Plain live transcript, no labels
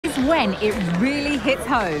when it really hits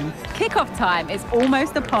home. Kick-off time is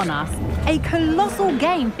almost upon us. A colossal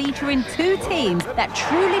game featuring two teams that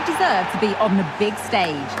truly deserve to be on the big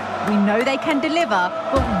stage. We know they can deliver,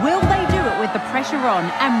 but will they do it with the pressure on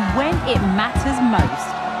and when it matters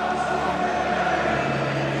most?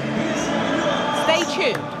 Stay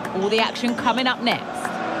tuned. All the action coming up next.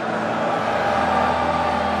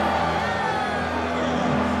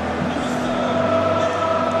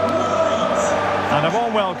 And a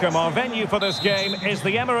warm welcome. Our venue for this game is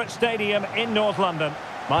the Emirates Stadium in North London.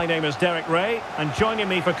 My name is Derek Ray, and joining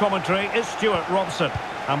me for commentary is Stuart Robson.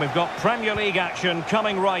 And we've got Premier League action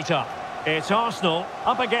coming right up. It's Arsenal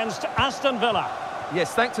up against Aston Villa.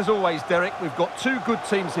 Yes, thanks as always, Derek. We've got two good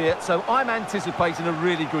teams here, so I'm anticipating a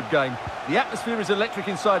really good game. The atmosphere is electric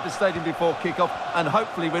inside the stadium before kick-off, and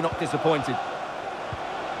hopefully we're not disappointed.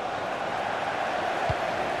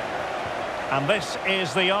 And this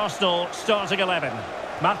is the Arsenal starting 11.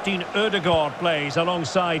 Martin Ødegaard plays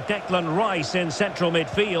alongside Declan Rice in central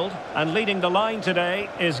midfield. And leading the line today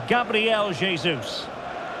is Gabriel Jesus.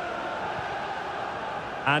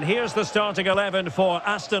 And here's the starting 11 for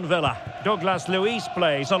Aston Villa. Douglas Luiz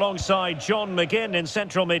plays alongside John McGinn in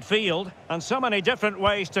central midfield. And so many different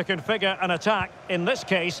ways to configure an attack. In this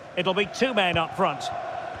case, it'll be two men up front.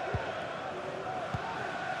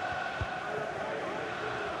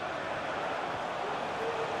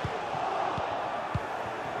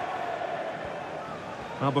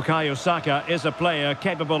 Well, Bukayo Saka is a player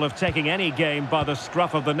capable of taking any game by the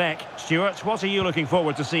scruff of the neck. Stuart, what are you looking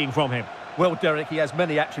forward to seeing from him? Well, Derek, he has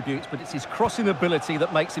many attributes, but it's his crossing ability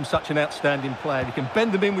that makes him such an outstanding player. He can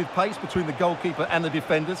bend them in with pace between the goalkeeper and the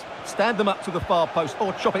defenders, stand them up to the far post,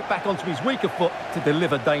 or chop it back onto his weaker foot to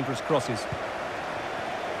deliver dangerous crosses.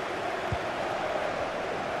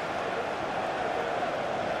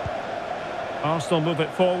 Arsenal move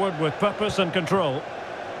it forward with purpose and control.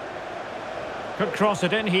 Could cross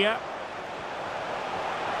it in here.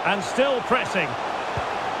 And still pressing.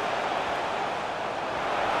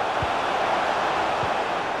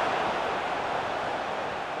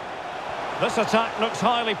 This attack looks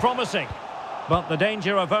highly promising, but the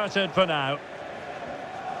danger averted for now.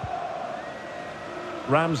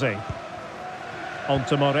 Ramsey. On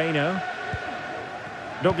to Moreno.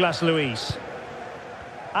 Douglas Luiz.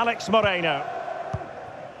 Alex Moreno.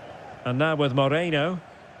 And now with Moreno.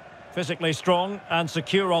 Physically strong and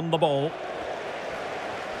secure on the ball.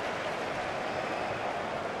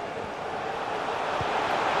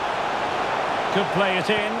 Could play it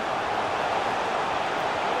in.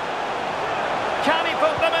 Can he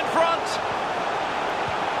put them in front?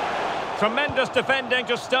 Tremendous defending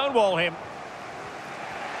to stonewall him.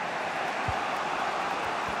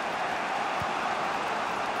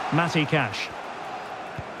 Matty Cash.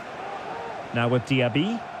 Now with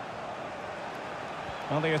Diaby.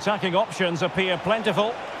 Well, the attacking options appear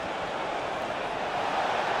plentiful.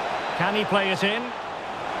 Can he play it in?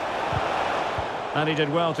 And he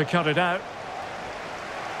did well to cut it out.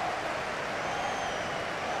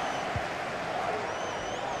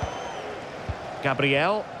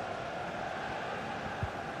 Gabriel.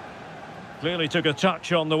 Clearly took a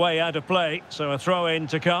touch on the way out of play, so a throw-in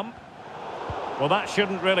to come. Well, that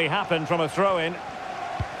shouldn't really happen from a throw-in.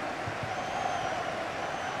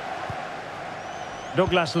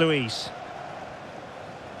 Douglas Luiz.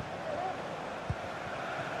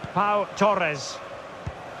 Pau Torres.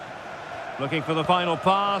 Looking for the final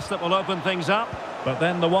pass that will open things up, but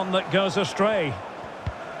then the one that goes astray.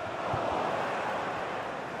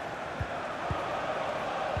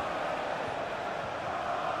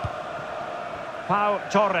 Pau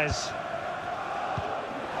Torres.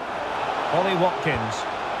 Ollie Watkins.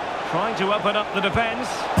 Trying to open up the defence.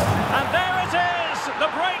 And there it is! The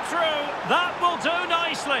breakthrough! That will do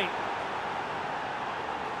nicely.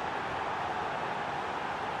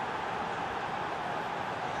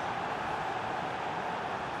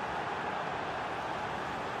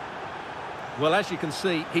 Well, as you can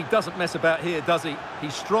see, he doesn't mess about here, does he?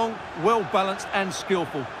 He's strong, well-balanced and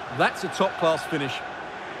skillful. That's a top-class finish.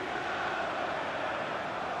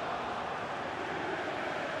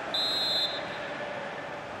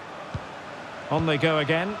 On they go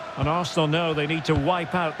again, and Arsenal know they need to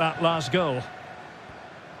wipe out that last goal.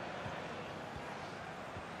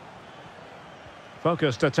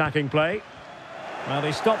 Focused attacking play. Well,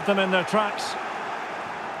 they stopped them in their tracks.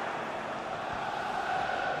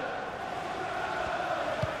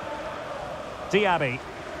 Diaby.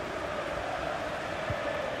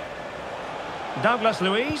 Douglas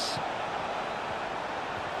Luiz.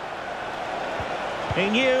 He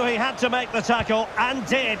knew he had to make the tackle, and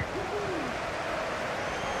did.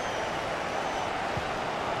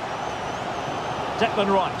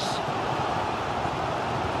 Declan Rice.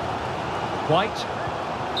 White.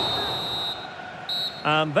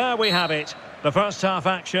 And there we have it. The first half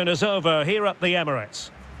action is over here at the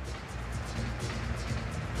Emirates.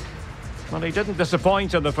 Well, he didn't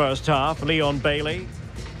disappoint in the first half, Leon Bailey.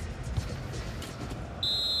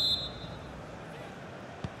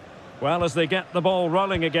 Well, as they get the ball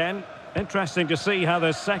rolling again, interesting to see how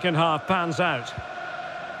the second half pans out.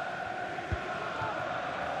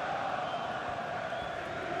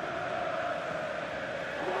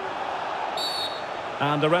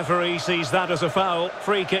 And the referee sees that as a foul.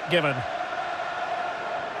 Free kick given.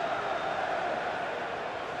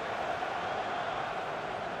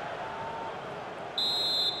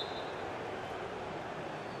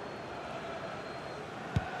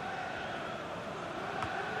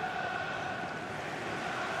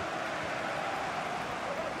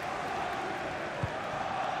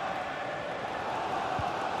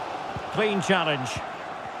 Clean challenge.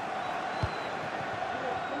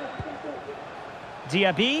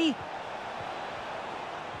 Diaby.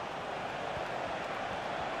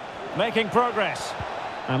 Making progress.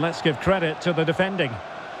 And let's give credit to the defending.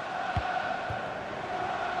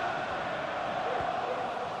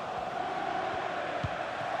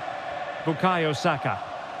 Bukayo Saka.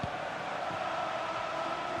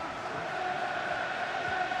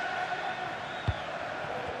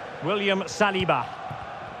 William Saliba.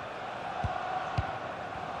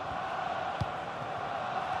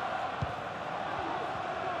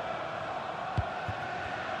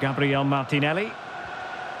 Gabriel Martinelli.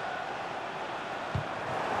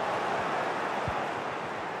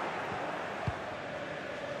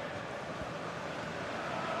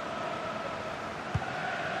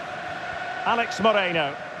 Alex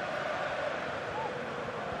Moreno.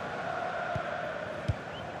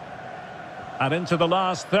 And into the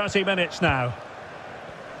last 30 minutes now.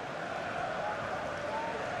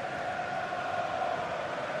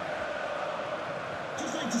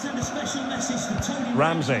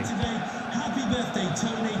 Ramsey. Happy birthday,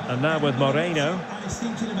 Tony. And now with Moreno. And he's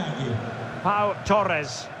thinking about you. Pau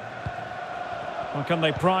Torres. Well, can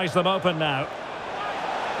they prise them open now?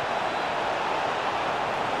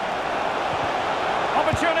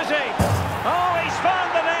 Opportunity. Oh, he's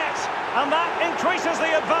found the net. And that increases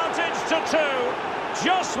the advantage to 2.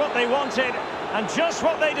 Just what they wanted and just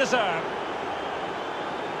what they deserve.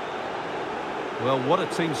 Well, what a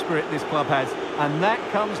team spirit this club has. And that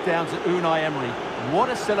comes down to Unai Emery. What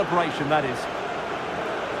a celebration that is.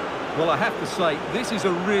 Well, I have to say, this is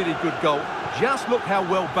a really good goal. Just look how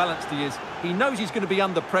well balanced he is. He knows he's going to be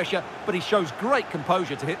under pressure, but he shows great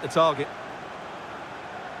composure to hit the target.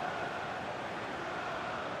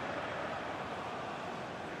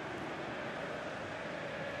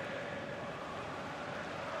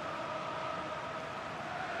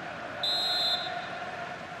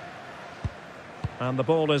 And the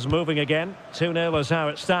ball is moving again. 2-0 is how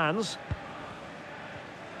it stands.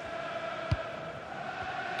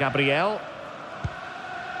 Gabriel.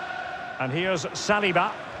 And here's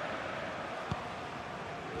Saliba.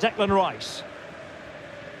 Declan Rice.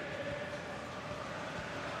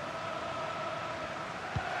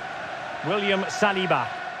 William Saliba.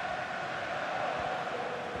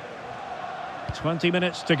 20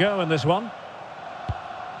 minutes to go in this one.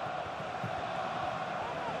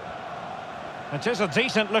 It is a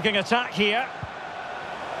decent-looking attack here.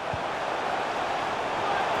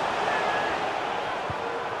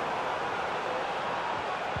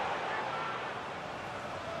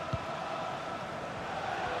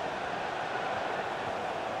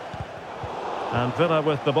 And Villa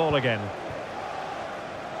with the ball again.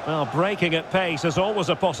 Well, breaking at pace is always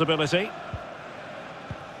a possibility.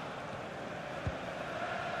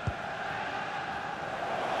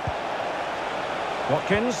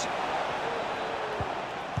 Watkins.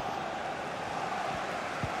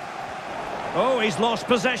 Oh, he's lost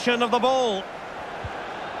possession of the ball.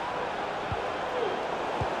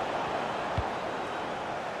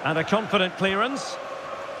 And a confident clearance.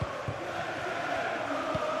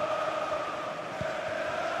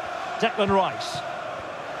 Declan Rice.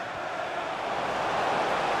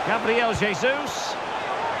 Gabriel Jesus.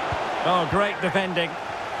 Oh, great defending.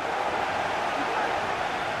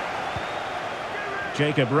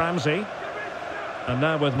 Jacob Ramsey. And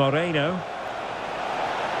now with Moreno.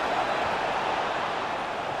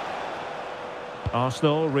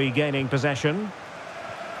 Arsenal regaining possession.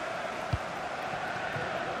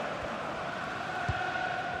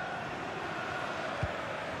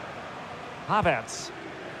 Havertz.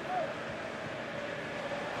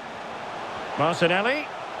 Martinelli.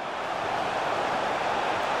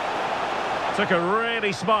 Took a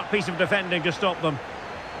really smart piece of defending to stop them.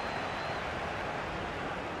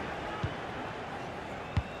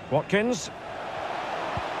 Watkins.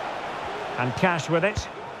 And Cash with it.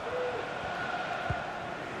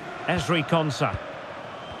 Esri Konsa.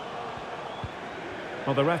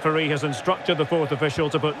 Well, the referee has instructed the fourth official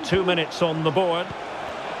to put 2 minutes on the board.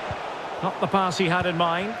 Not the pass he had in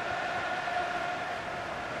mind.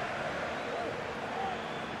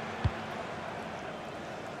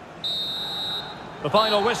 The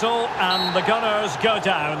final whistle, and the Gunners go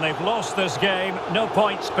down. They've lost this game. No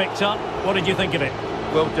points picked up. What did you think of it?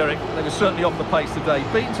 Well, Derek, they were certainly off the pace today.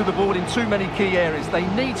 Beaten to the ball in too many key areas. They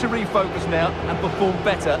need to refocus now and perform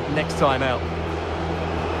better next time out.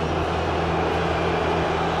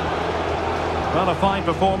 Well, a fine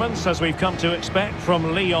performance, as we've come to expect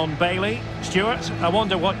from Leon Bailey. Stuart, I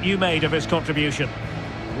wonder what you made of his contribution.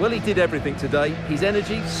 Well, he did everything today. His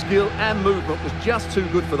energy, skill and movement was just too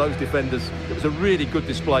good for those defenders. It was a really good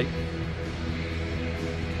display.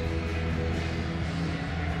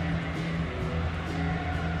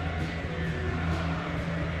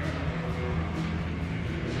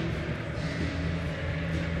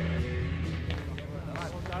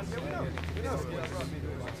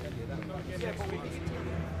 Yeah, but we